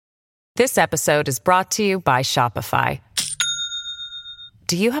This episode is brought to you by Shopify.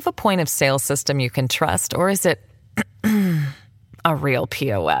 Do you have a point of sale system you can trust, or is it a real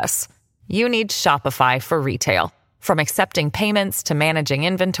POS? You need Shopify for retail. From accepting payments to managing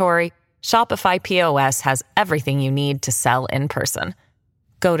inventory, Shopify POS has everything you need to sell in person.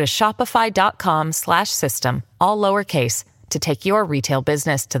 Go to shopify.com/system, all lowercase, to take your retail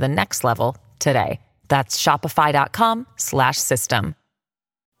business to the next level today. That's shopify.com/system.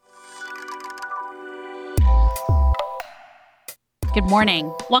 Good morning.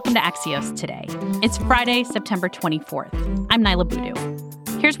 Welcome to Axios Today. It's Friday, September 24th. I'm Nyla Boodoo.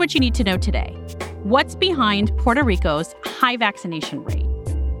 Here's what you need to know today. What's behind Puerto Rico's high vaccination rate?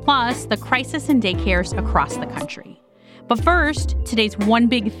 Plus, the crisis in daycares across the country. But first, today's one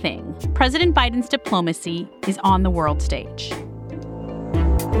big thing. President Biden's diplomacy is on the world stage.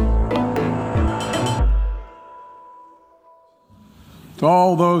 To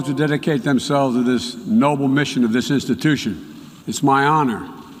all those who dedicate themselves to this noble mission of this institution, it's my honor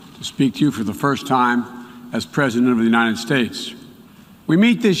to speak to you for the first time as President of the United States. We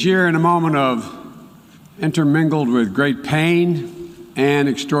meet this year in a moment of intermingled with great pain and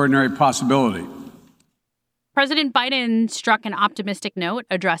extraordinary possibility. President Biden struck an optimistic note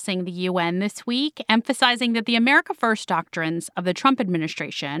addressing the UN this week, emphasizing that the America First doctrines of the Trump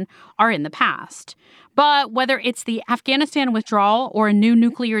administration are in the past. But whether it's the Afghanistan withdrawal or a new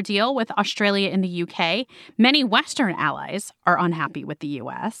nuclear deal with Australia and the UK, many Western allies are unhappy with the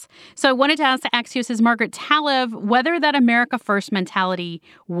U.S. So I wanted to ask Axios' Margaret Talev whether that America First mentality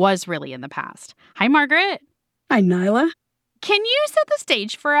was really in the past. Hi, Margaret. Hi, Nyla. Can you set the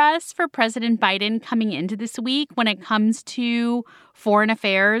stage for us for President Biden coming into this week when it comes to foreign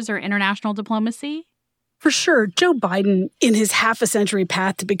affairs or international diplomacy? For sure, Joe Biden, in his half-a-century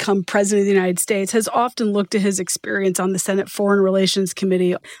path to become president of the United States, has often looked to his experience on the Senate Foreign Relations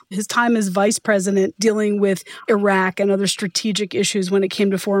Committee, his time as vice president dealing with Iraq and other strategic issues when it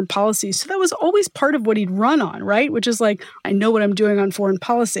came to foreign policy. So that was always part of what he'd run on, right? Which is like, I know what I'm doing on foreign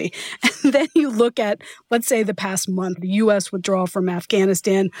policy. And then you look at, let's say, the past month, the U.S. withdrawal from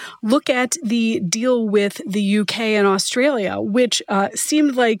Afghanistan. Look at the deal with the UK and Australia, which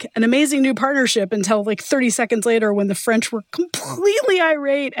seemed like an amazing new partnership until like 30 seconds later when the French were completely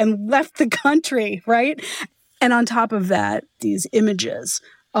irate and left the country, right? And on top of that, these images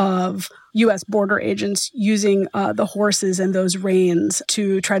of U.S. border agents using the horses and those reins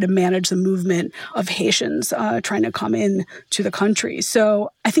to try to manage the movement of Haitians trying to come in to the country. So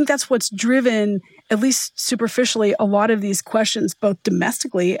I think that's what's driven, at least superficially, a lot of these questions, both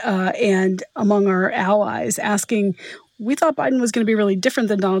domestically and among our allies, asking, we thought Biden was going to be really different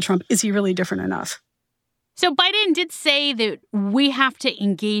than Donald Trump. Is he really different enough? So Biden did say that we have to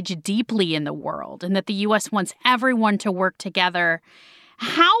engage deeply in the world and that the U.S. wants everyone to work together.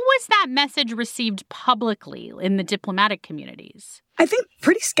 How was that message received publicly in the diplomatic communities? I think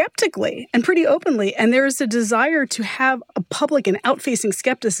pretty skeptically and pretty openly. And there is a desire to have a public and out-facing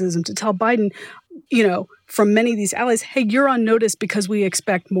skepticism to tell Biden, you know, from many of these allies, hey, you're on notice because we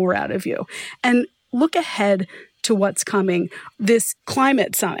expect more out of you. And look ahead to what's coming. This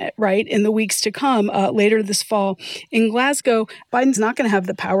climate summit, right, in the weeks to come, later this fall in Glasgow, Biden's not going to have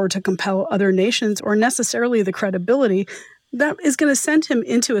the power to compel other nations or necessarily the credibility that is going to send him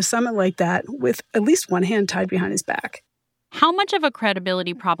into a summit like that with at least one hand tied behind his back. How much of a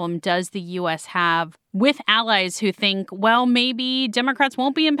credibility problem does the U.S. have with allies who think, well, maybe Democrats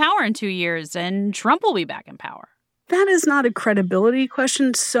won't be in power in 2 years and Trump will be back in power? That is not a credibility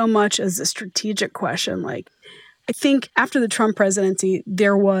question so much as a strategic question. Like, I think after the Trump presidency,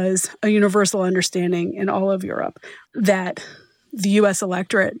 there was a universal understanding in all of Europe that the U.S.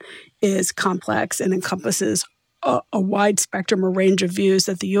 electorate is complex and encompasses a wide spectrum or range of views,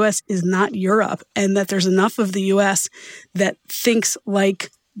 that the U.S. is not Europe, and that there's enough of the U.S. that thinks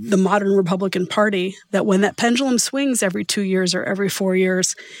like the modern Republican Party, that when that pendulum swings every 2 years or every 4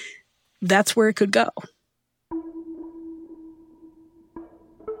 years, that's where it could go.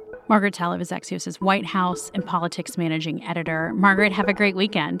 Margaret Talev is Axios' White House and politics managing editor. Margaret, have a great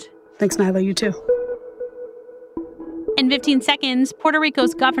weekend. Thanks, Nyla. You too. In 15 seconds, Puerto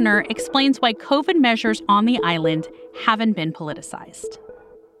Rico's governor explains why COVID measures on the island haven't been politicized.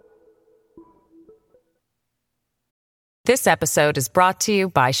 This episode is brought to you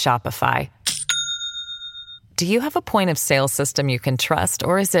by Shopify. Do you have a point of sale system you can trust,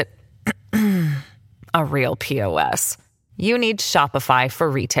 or is it a real POS? You need Shopify for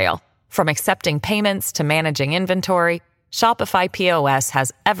retail. From accepting payments to managing inventory, Shopify POS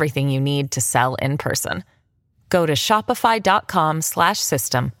has everything you need to sell in person. Go to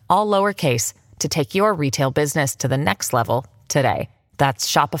shopify.com/system, all lowercase, to take your retail business to the next level today. That's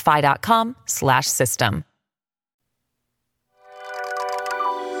shopify.com/system.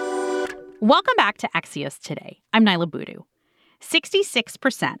 Welcome back to Axios Today. I'm Nyla Boodoo.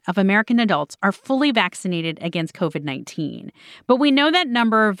 66% of American adults are fully vaccinated against COVID-19, but we know that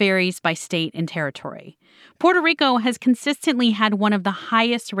number varies by state and territory. Puerto Rico has consistently had one of the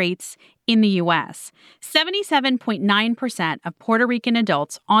highest rates in the U.S. 77.9% of Puerto Rican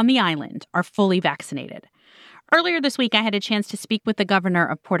adults on the island are fully vaccinated. Earlier this week, I had a chance to speak with the governor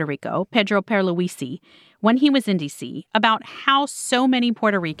of Puerto Rico, Pedro Pierluisi, when he was in D.C., about how so many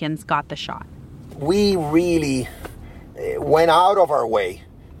Puerto Ricans got the shot. We really went out of our way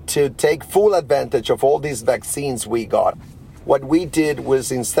to take full advantage of all these vaccines we got. What we did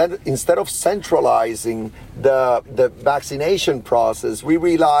was instead of centralizing the vaccination process, we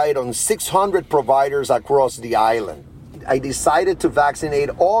relied on 600 providers across the island. I decided to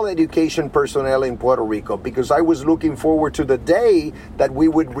vaccinate all education personnel in Puerto Rico because I was looking forward to the day that we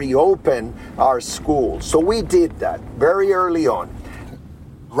would reopen our schools. So we did that very early on.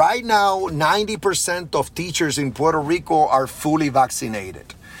 Right now, 90% of teachers in Puerto Rico are fully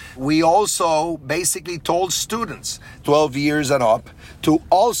vaccinated. We also basically told students 12 years and up to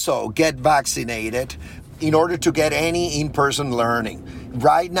also get vaccinated in order to get any in-person learning.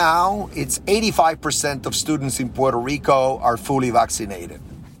 Right now, it's 85% of students in Puerto Rico are fully vaccinated.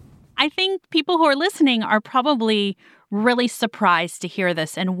 I think people who are listening are probably really surprised to hear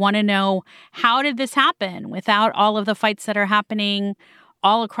this and want to know, how did this happen without all of the fights that are happening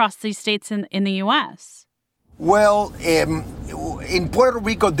all across these states in the U.S.? Well, in Puerto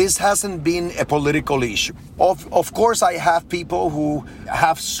Rico, this hasn't been a political issue. Of course, I have people who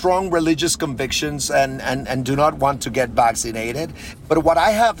have strong religious convictions and do not want to get vaccinated. But what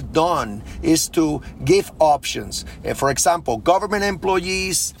I have done is to give options. For example, government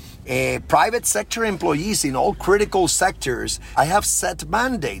employees, private sector employees in all critical sectors, I have set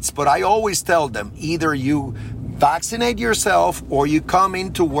mandates, but I always tell them either you vaccinate yourself or you come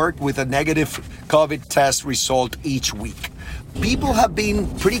into work with a negative COVID test result each week. People have been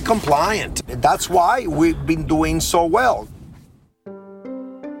pretty compliant. That's why we've been doing so well.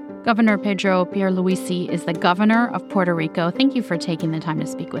 Governor Pedro Pierluisi is the governor of Puerto Rico. Thank you for taking the time to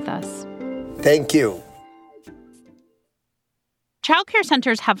speak with us. Thank you. Childcare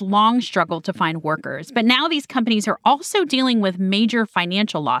centers have long struggled to find workers, but now these companies are also dealing with major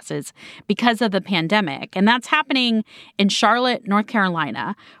financial losses because of the pandemic. And that's happening in Charlotte, North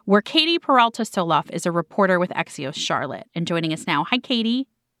Carolina, where Katie Peralta-Soloff is a reporter with Axios Charlotte and joining us now. Hi, Katie.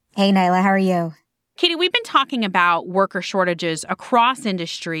 Hey, Nyla. How are you? Katie, we've been talking about worker shortages across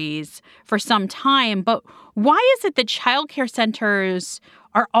industries for some time, but why is it that childcare centers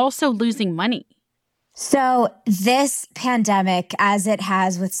are also losing money? So this pandemic, as it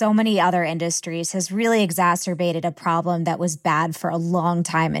has with so many other industries, has really exacerbated a problem that was bad for a long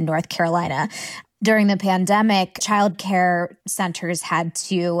time in North Carolina. During the pandemic, childcare centers had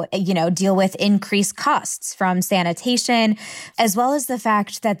to, deal with increased costs from sanitation, as well as the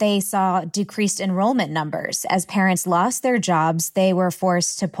fact that they saw decreased enrollment numbers. As parents lost their jobs, they were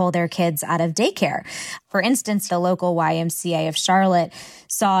forced to pull their kids out of daycare. For instance, the local YMCA of Charlotte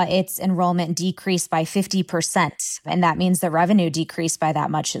saw its enrollment decrease by 50%, and that means the revenue decreased by that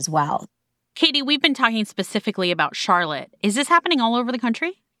much as well. Katie, we've been talking specifically about Charlotte. Is this happening all over the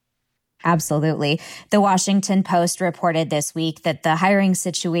country? Absolutely. The Washington Post reported this week that the hiring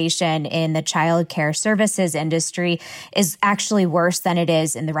situation in the child care services industry is actually worse than it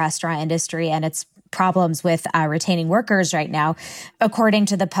is in the restaurant industry, and it's problems with retaining workers right now. According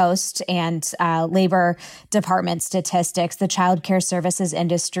to the Post and Labor Department statistics, the child care services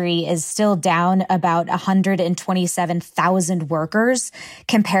industry is still down about 127,000 workers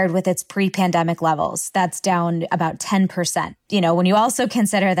compared with its pre-pandemic levels. That's down about 10%. When you also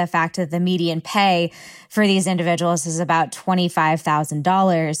consider the fact that the median pay for these individuals is about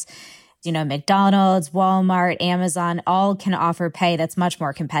 $25,000, McDonald's, Walmart, Amazon, all can offer pay that's much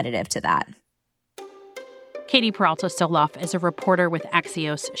more competitive to that. Katie Peralta-Soloff is a reporter with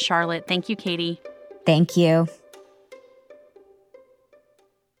Axios Charlotte. Thank you, Katie. Thank you.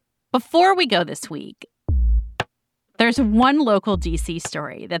 Before we go this week, there's one local D.C.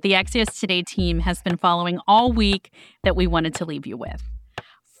 story that the Axios Today team has been following all week that we wanted to leave you with.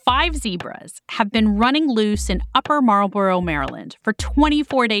 5 zebras have been running loose in Upper Marlboro, Maryland for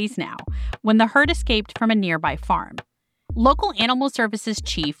 24 days now when the herd escaped from a nearby farm. Local Animal Services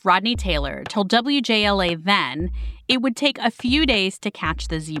Chief Rodney Taylor told WJLA then it would take a few days to catch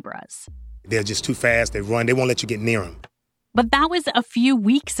the zebras. They're just too fast. They run. They won't let you get near them. But that was a few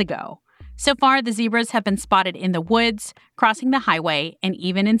weeks ago. So far, the zebras have been spotted in the woods, crossing the highway, and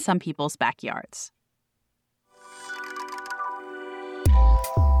even in some people's backyards.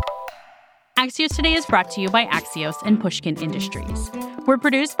 Axios Today is brought to you by Axios and Pushkin Industries. We're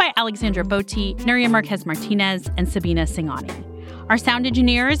produced by Alexandra Botti, Nuria Marquez Martinez, and Sabina Singhani. Our sound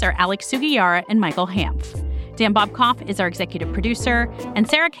engineers are Alex Sugiyara and Michael Hampf. Dan Bobkoff is our executive producer, and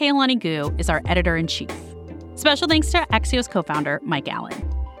Sarah Kailani Gu is our editor-in-chief. Special thanks to Axios co-founder Mike Allen.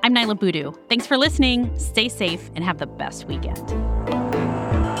 I'm Nyla Boodoo. Thanks for listening, stay safe, and have the best weekend.